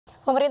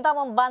Pemerintah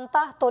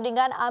membantah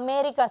tudingan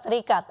Amerika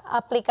Serikat,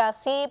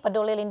 aplikasi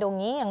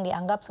PeduliLindungi yang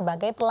dianggap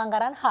sebagai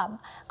pelanggaran HAM.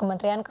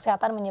 Kementerian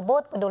Kesehatan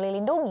menyebut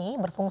PeduliLindungi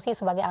berfungsi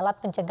sebagai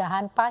alat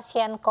pencegahan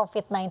pasien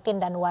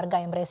COVID-19 dan warga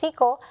yang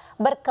beresiko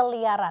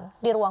berkeliaran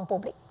di ruang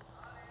publik.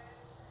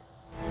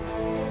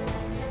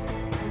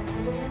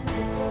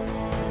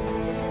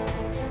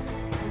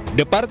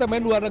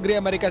 Departemen Luar Negeri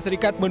Amerika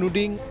Serikat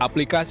menuding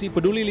aplikasi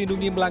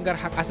PeduliLindungi melanggar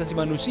hak asasi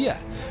manusia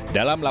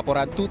dalam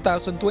laporan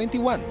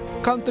 2021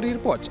 Country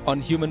Reports on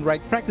Human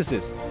Rights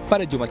Practices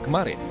pada Jumat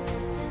kemarin.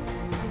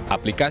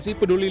 Aplikasi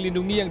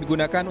PeduliLindungi yang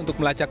digunakan untuk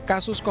melacak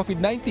kasus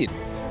COVID-19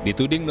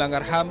 dituding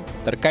melanggar HAM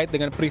terkait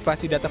dengan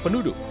privasi data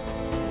penduduk.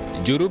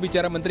 Juru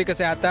bicara Menteri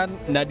Kesehatan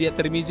Nadia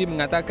Termizi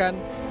mengatakan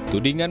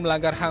tudingan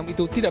melanggar HAM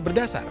itu tidak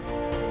berdasar.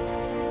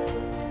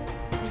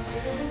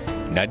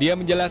 Nadia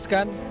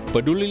menjelaskan,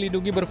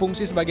 PeduliLindungi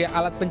berfungsi sebagai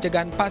alat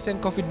pencegahan pasien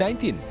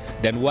COVID-19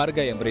 dan warga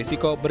yang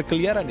berisiko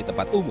berkeliaran di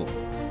tempat umum.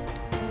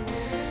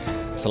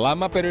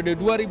 Selama periode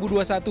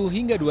 2021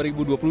 hingga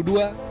 2022,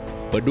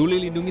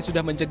 PeduliLindungi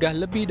sudah mencegah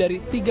lebih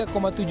dari 3,7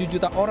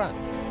 juta orang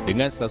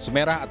dengan status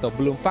merah atau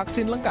belum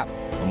vaksin lengkap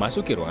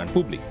memasuki ruangan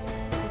publik.